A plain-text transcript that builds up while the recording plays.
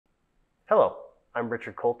Hello, I'm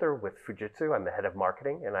Richard Coulter with Fujitsu. I'm the head of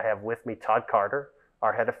marketing, and I have with me Todd Carter,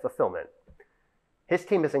 our head of fulfillment. His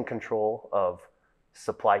team is in control of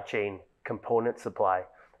supply chain, component supply,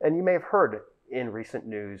 and you may have heard in recent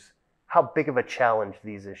news how big of a challenge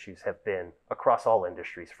these issues have been across all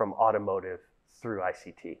industries, from automotive through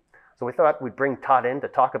ICT. So we thought we'd bring Todd in to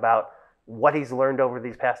talk about what he's learned over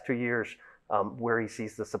these past 2 years, where he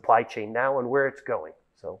sees the supply chain now and where it's going.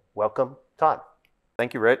 So welcome, Todd.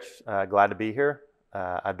 Thank you, Rich. Glad to be here.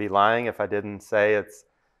 I'd be lying if I didn't say it's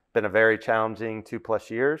been a very challenging 2+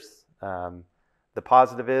 years. The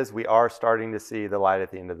positive is we are starting to see the light at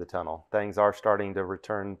the end of the tunnel. Things are starting to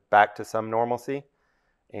return back to some normalcy.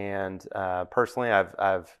 And personally,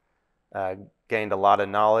 I've gained a lot of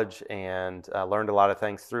knowledge and learned a lot of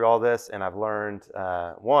things through all this. And I've learned,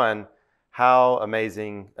 one, how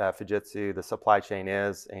amazing Fujitsu, the supply chain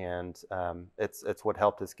is. And it's what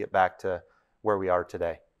helped us get back to where we are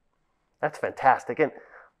today. That's fantastic. And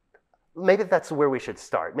maybe that's where we should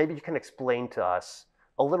start. Maybe you can explain to us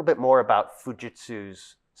a little bit more about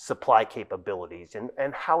Fujitsu's supply capabilities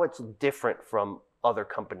and how it's different from other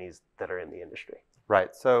companies that are in the industry.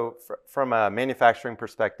 Right. So from a manufacturing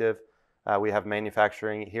perspective, we have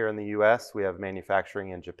manufacturing here in the US. We have manufacturing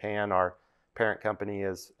in Japan. Our parent company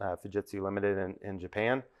is Fujitsu Limited in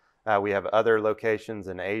Japan. We have other locations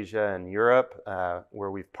in Asia and Europe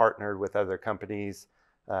where we've partnered with other companies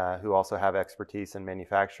who also have expertise in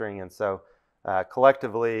manufacturing. And so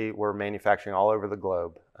collectively, we're manufacturing all over the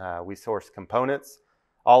globe. We source components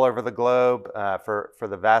all over the globe. For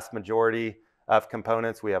the vast majority of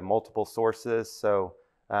components, we have multiple sources. So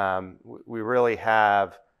we really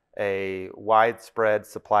have a widespread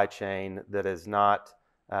supply chain that is not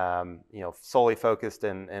solely focused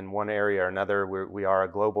in one area or another. We are a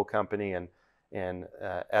global company and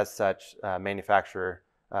as such, manufacture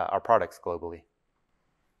our products globally.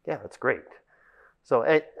 Yeah, that's great. So,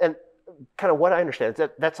 and kind of what I understand is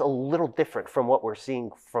that's a little different from what we're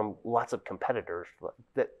seeing from lots of competitors.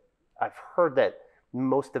 That I've heard that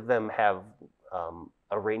most of them have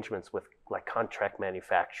arrangements with like contract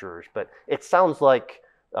manufacturers, but it sounds like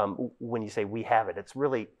when you say we have it, it's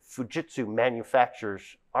really Fujitsu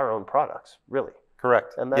manufactures our own products, really.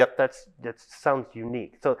 Correct. And Yep. that sounds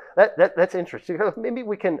unique. So that's interesting. Maybe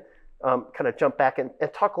we can kind of jump back and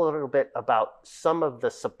talk a little bit about some of the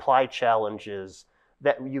supply challenges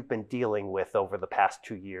that you've been dealing with over the past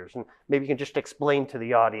 2 years. And maybe you can just explain to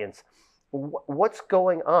the audience what's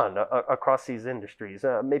going on across these industries.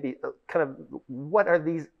 Maybe kind of what are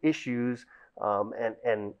these issues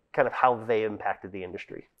and kind of how they impacted the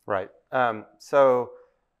industry. Right. So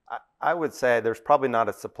I would say there's probably not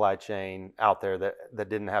a supply chain out there that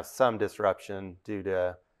didn't have some disruption due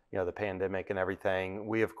to the pandemic and everything.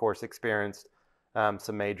 We of course experienced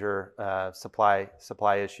some major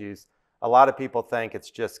supply issues. A lot of people think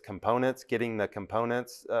it's just components, getting the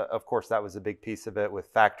components. Of course, that was a big piece of it with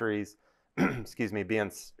factories, excuse me,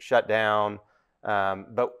 being shut down,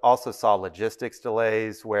 but also saw logistics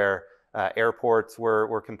delays where airports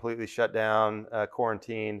were completely shut down,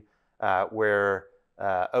 quarantined, where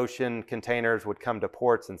ocean containers would come to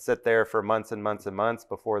ports and sit there for months and months and months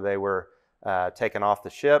before they were taken off the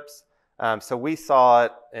ships. So we saw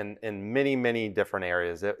it in many, many different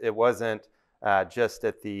areas. It wasn't just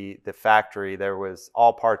at the factory. There was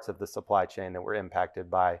all parts of the supply chain that were impacted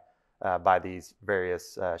by these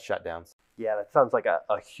various shutdowns. Yeah, that sounds like a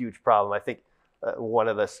huge problem. I think one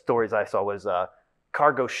of the stories I saw was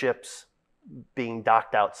cargo ships being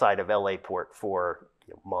docked outside of LA port for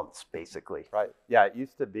months, basically. Right. Yeah, it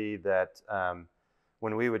used to be that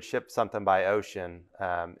when we would ship something by ocean,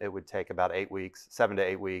 it would take about 8 weeks, 7 to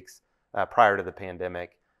 8 weeks prior to the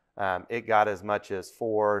pandemic. It got as much as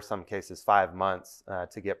 4, some cases 5 months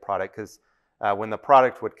to get product, because when the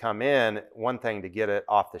product would come in, one thing to get it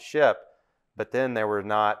off the ship, but then there were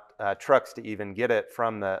not trucks to even get it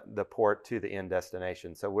from the port to the end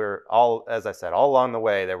destination. So we're all, as I said, all along the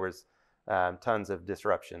way, there was tons of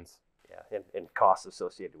disruptions. Yeah, and costs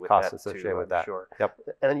associated with Costs that associated too, with that. Sure. Yep.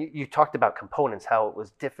 And you talked about components, how it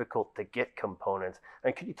was difficult to get components.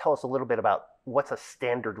 And could you tell us a little bit about what's a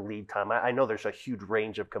standard lead time? I know there's a huge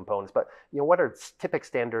range of components, but what are typical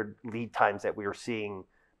standard lead times that we were seeing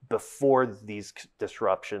before these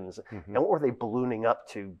disruptions, and what were they ballooning up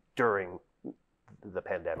to during the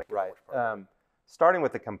pandemic? Right. Starting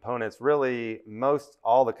with the components, really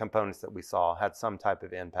all the components that we saw had some type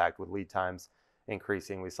of impact with lead times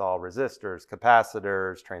increasing. We saw resistors,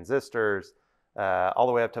 capacitors, transistors, all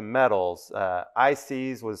the way up to metals.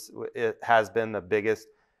 ICs has been the biggest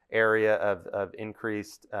area of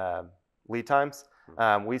increased lead times.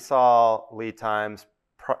 We saw lead times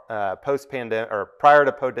post-pandemic or prior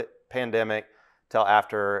to pandemic till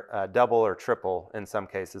after double or triple in some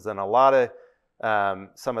cases. And a lot of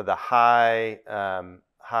some of the high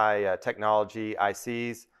technology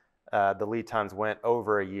ICs, the lead times went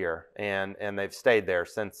over a year, and they've stayed there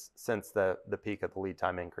since the peak of the lead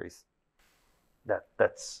time increase.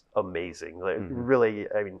 That's amazing. Really,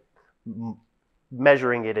 I mean,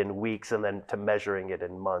 measuring it in weeks and then to measuring it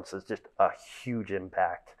in months is just a huge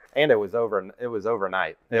impact. And it was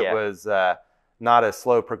overnight. It was not a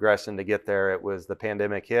slow progression to get there. It was the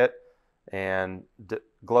pandemic hit, and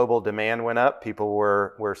global demand went up. People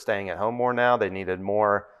were staying at home more now. They needed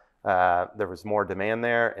more. There was more demand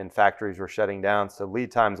there, and factories were shutting down. So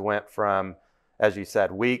lead times went from, as you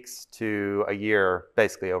said, weeks to a year,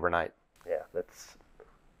 basically overnight. Yeah, that's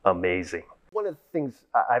amazing. One of the things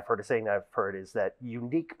I've heard is that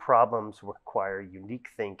unique problems require unique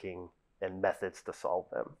thinking and methods to solve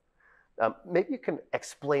them. Maybe you can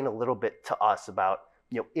explain a little bit to us about,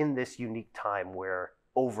 in this unique time where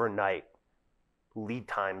overnight lead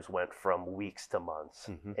times went from weeks to months,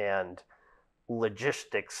 and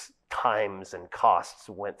logistics times and costs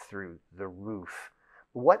went through the roof.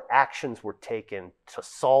 What actions were taken to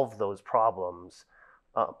solve those problems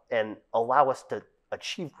and allow us to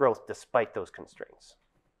achieve growth despite those constraints?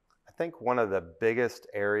 I think one of the biggest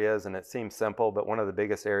areas, and it seems simple, but one of the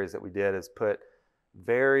biggest areas that we did is put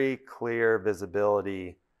very clear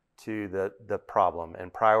visibility to the problem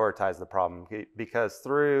and prioritize the problem, because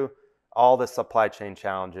through all the supply chain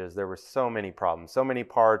challenges, there were so many problems, so many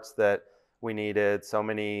parts that we needed, so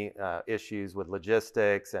many issues with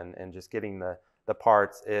logistics and just getting the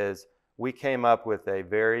parts. Is we came up with a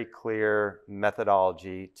very clear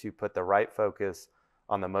methodology to put the right focus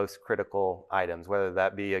on the most critical items, whether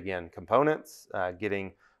that be, again, components,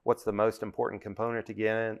 getting what's the most important component to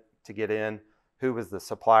get in, who was the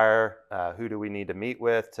supplier, who do we need to meet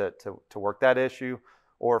with to work that issue,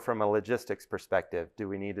 or from a logistics perspective, do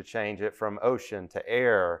we need to change it from ocean to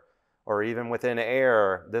air, or even within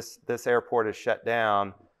air, this airport is shut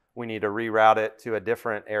down, we need to reroute it to a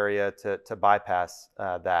different area to bypass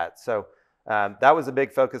that. So that was a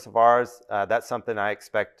big focus of ours. That's something I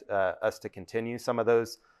expect us to continue some of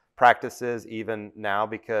those practices even now,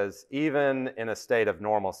 because even in a state of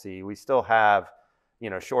normalcy, we still have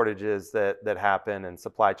shortages that happen and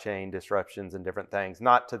supply chain disruptions and different things.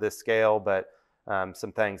 Not to this scale, but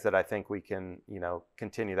some things that I think we can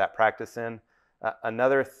continue that practice in.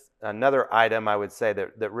 Another item I would say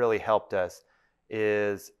that really helped us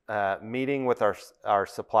is meeting with our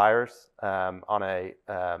suppliers on a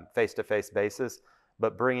face-to-face basis,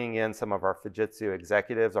 but bringing in some of our Fujitsu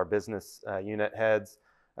executives, our business unit heads,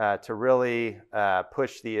 to really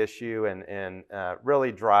push the issue and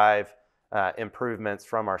really drive improvements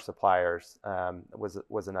from our suppliers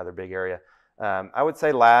was another big area. I would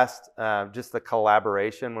say last, just the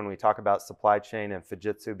collaboration when we talk about supply chain and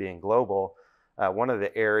Fujitsu being global. One of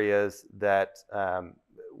the areas that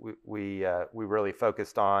we really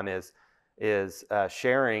focused on is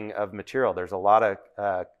sharing of material. There's a lot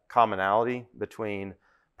of commonality between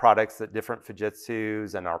products that different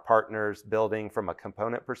Fujitsus and our partners building from a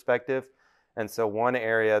component perspective. And so one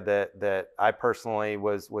area that I personally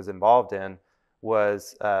was involved in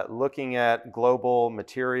was looking at global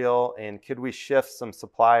material and could we shift some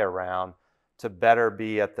supply around to better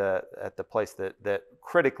be at the place that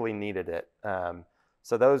critically needed it.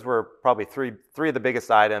 So those were probably three of the biggest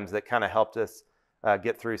items that kind of helped us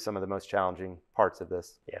get through some of the most challenging parts of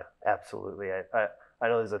this. Yeah, absolutely. I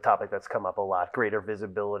know there's a topic that's come up a lot. Greater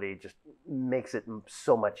visibility just makes it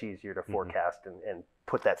so much easier to forecast and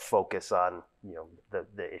put that focus on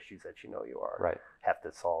the issues that you have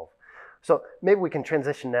to solve. So maybe we can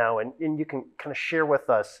transition now, and you can kind of share with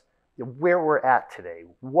us where we're at today.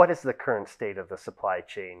 What is the current state of the supply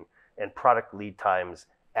chain and product lead times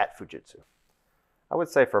at Fujitsu? I would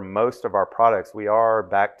say for most of our products, we are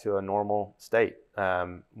back to a normal state.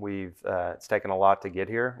 It's taken a lot to get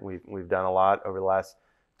here. We've done a lot over the last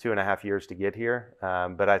 2.5 years to get here.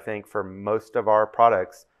 But I think for most of our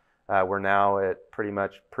products, we're now at pretty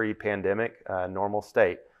much pre-pandemic normal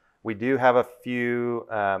state. We do have a few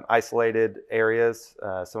isolated areas,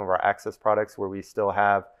 some of our access products where we still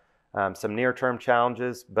have some near-term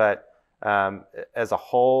challenges, but as a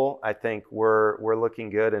whole, I think we're looking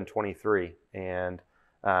good in 23, and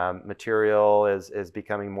material is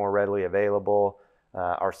becoming more readily available.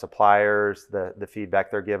 Our suppliers, the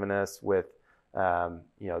feedback they're giving us with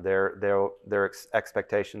their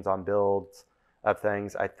expectations on builds of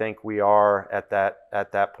things, I think we are at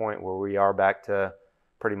that point where we are back to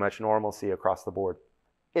pretty much normalcy across the board.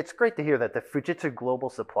 It's great to hear that the Fujitsu global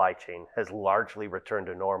supply chain has largely returned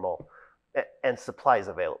to normal and supply is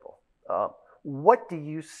available. What do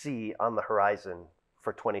you see on the horizon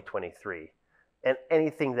for 2023, and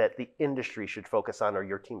anything that the industry should focus on or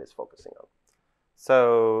your team is focusing on?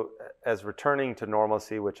 So as returning to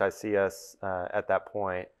normalcy, which I see us at that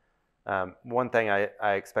point, one thing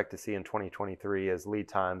I expect to see in 2023 is lead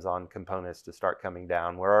times on components to start coming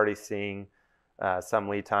down. We're already seeing some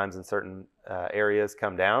lead times in certain areas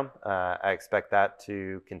come down. I expect that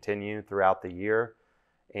to continue throughout the year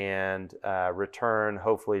and return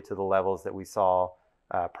hopefully to the levels that we saw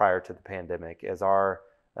prior to the pandemic, as our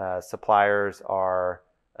suppliers are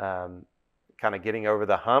kind of getting over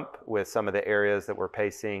the hump with some of the areas that we're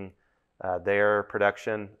pacing their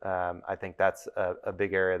production. I think that's a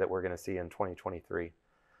big area that we're going to see in 2023.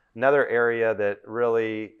 Another area that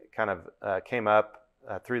really kind of came up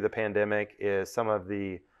through the pandemic is some of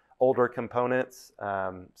the older components.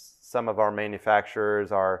 Some of our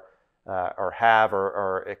manufacturers are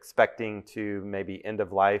expecting to maybe end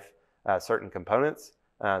of life certain components.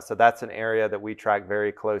 So that's an area that we track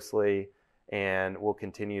very closely, and we'll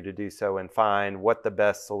continue to do so and find what the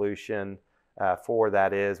best solution for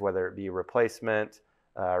that is, whether it be replacement,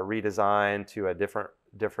 redesign to a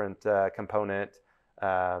different component,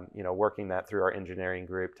 working that through our engineering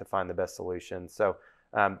group to find the best solution. So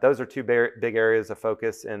those are two big areas of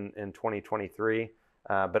focus in 2023,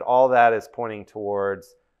 but all that is pointing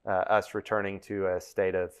towards us returning to a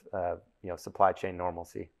state of supply chain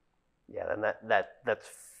normalcy. Yeah, and that's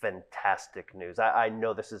fantastic news. I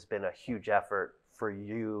know this has been a huge effort for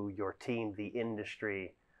you, your team, the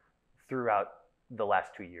industry throughout the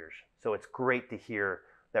last 2 years. So it's great to hear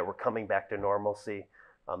that we're coming back to normalcy,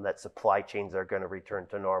 that supply chains are going to return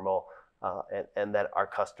to normal, and that our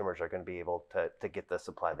customers are going to be able to get the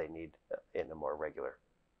supply they need in a more regular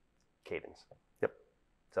cadence. Yep.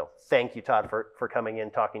 So thank you, Todd, for coming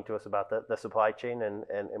in, talking to us about the supply chain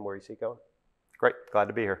and where you see it going. Great. Glad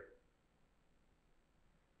to be here.